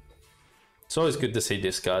 It's always good to see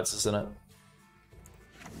discards, isn't it?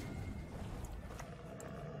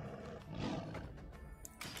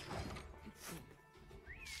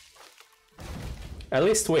 At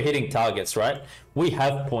least we're hitting targets, right? We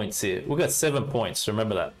have points here. We've got 7 points,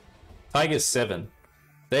 remember that. Tiger's 7.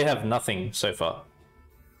 They have nothing so far.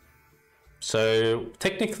 So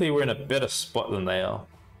technically we're in a better spot than they are.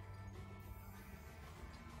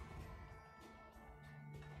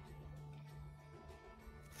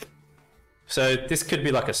 So this could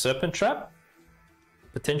be like a serpent trap,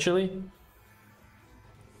 potentially.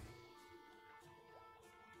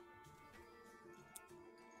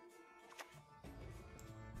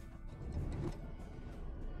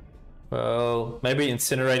 Well, maybe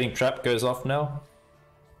incinerating trap goes off now.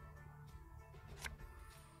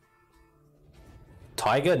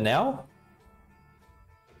 Tiger now?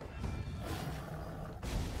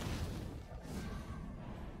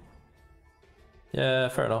 Yeah,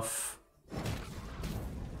 fair enough.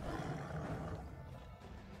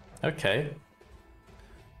 Okay.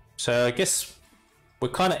 So I guess we're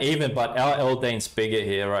kind of even, but our Eldane's bigger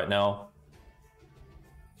here right now.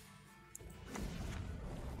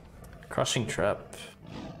 Crushing trap.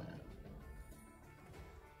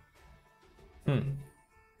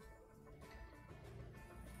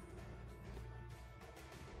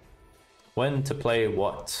 When to play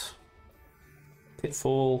what?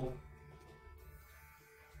 Pitfall.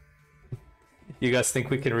 You guys think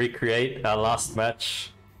we can recreate our last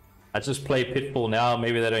match? I just play Pitfall now,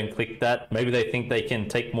 maybe they don't click that. Maybe they think they can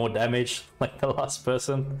take more damage like the last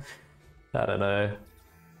person. I don't know.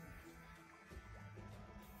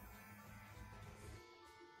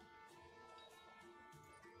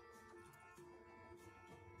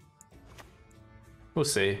 We'll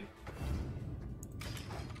see.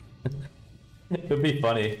 It'll be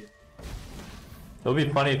funny. It'll be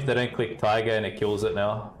funny if they don't click Tiger and it kills it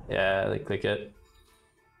now. Yeah, they click it.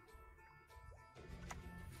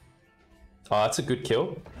 Oh, that's a good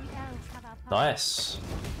kill. Nice.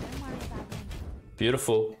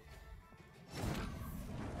 Beautiful.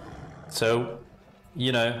 So,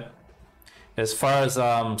 you know, as far as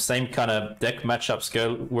same kind of deck matchups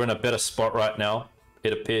go, we're in a better spot right now,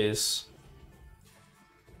 it appears.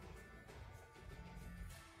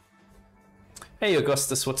 Hey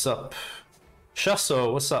Augustus, what's up?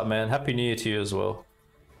 Shasso, what's up, man? Happy New Year to you as well.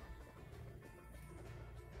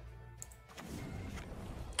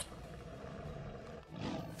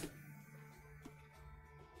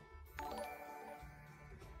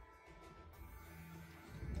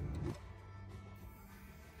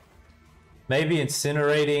 Maybe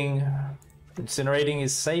incinerating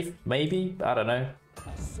is safe, maybe? I don't know.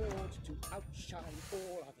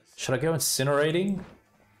 Should I go incinerating?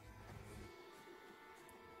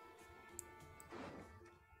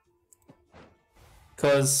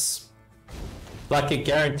 Because, like, it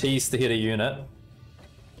guarantees to hit a unit.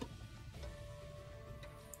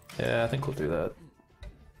 Yeah, I think we'll do that.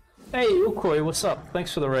 Hey, Ukroy, what's up?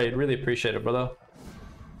 Thanks for the raid. Really appreciate it, brother.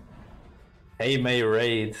 Hey, May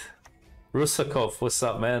raid. Rusakov, what's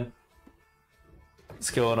up, man? What's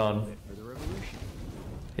going on?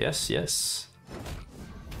 Yes, yes.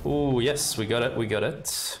 Ooh, yes, we got it, we got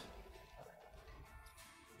it.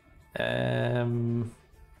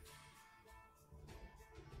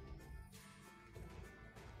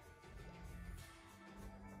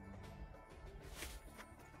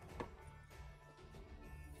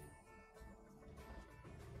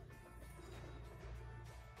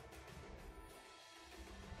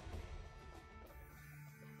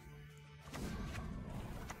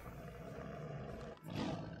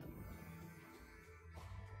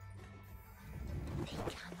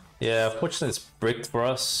 Yeah, fortunately it's bricked for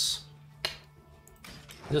us.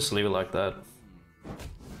 Just leave it like that.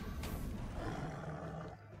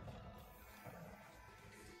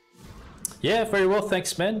 Yeah, very well,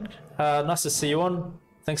 thanks man. Nice to see you on.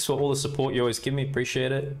 Thanks for all the support you always give me,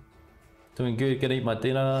 appreciate it. Doing good, gonna eat my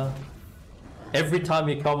dinner. Every time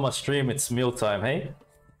you come on my stream, it's mealtime, hey?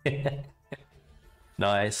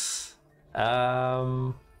 Nice.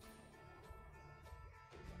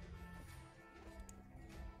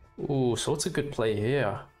 Ooh, so what's a good play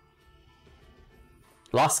here?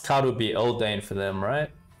 Last card would be Eldain for them,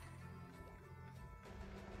 right?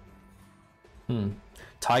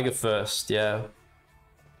 Tiger first, yeah.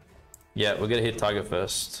 Yeah, we're gonna hit Tiger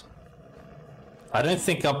first. I don't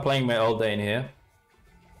think I'm playing my Eldain here.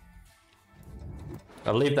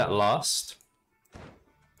 I'll leave that last.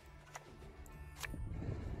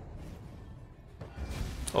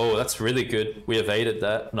 Oh, that's really good. We evaded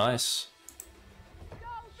that. Nice.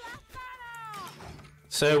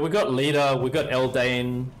 So we got leader, we got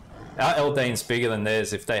Eldain. Our Eldain's bigger than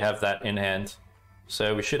theirs if they have that in hand.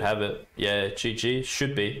 So we should have it. Yeah, GG.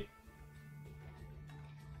 Should be.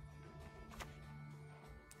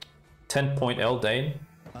 10-point Eldain.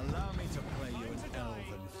 Allow me to play you an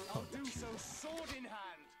elven I'll do puppet. so, sword in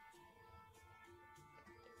hand.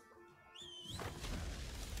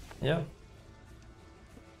 Yeah.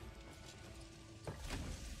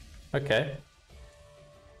 Okay.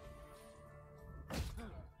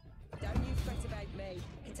 Don't you fret about me.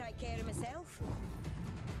 I can take care of myself.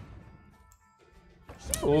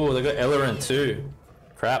 Oh, they got Ellerin too.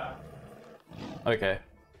 Crap. Okay.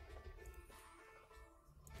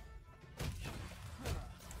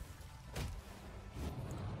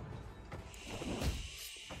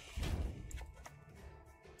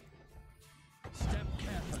 Step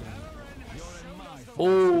carefully. You're in my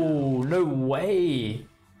Oh, no way.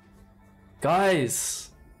 Guys.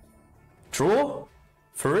 Draw?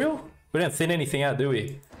 For real? We don't thin anything out, do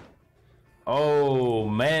we? Oh,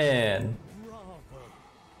 man.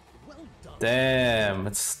 Damn,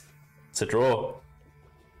 it's a draw.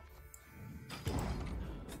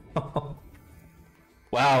 Wow,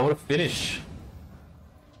 what a finish.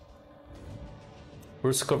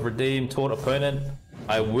 Risk of redeem, taunt opponent.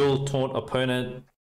 I will taunt opponent.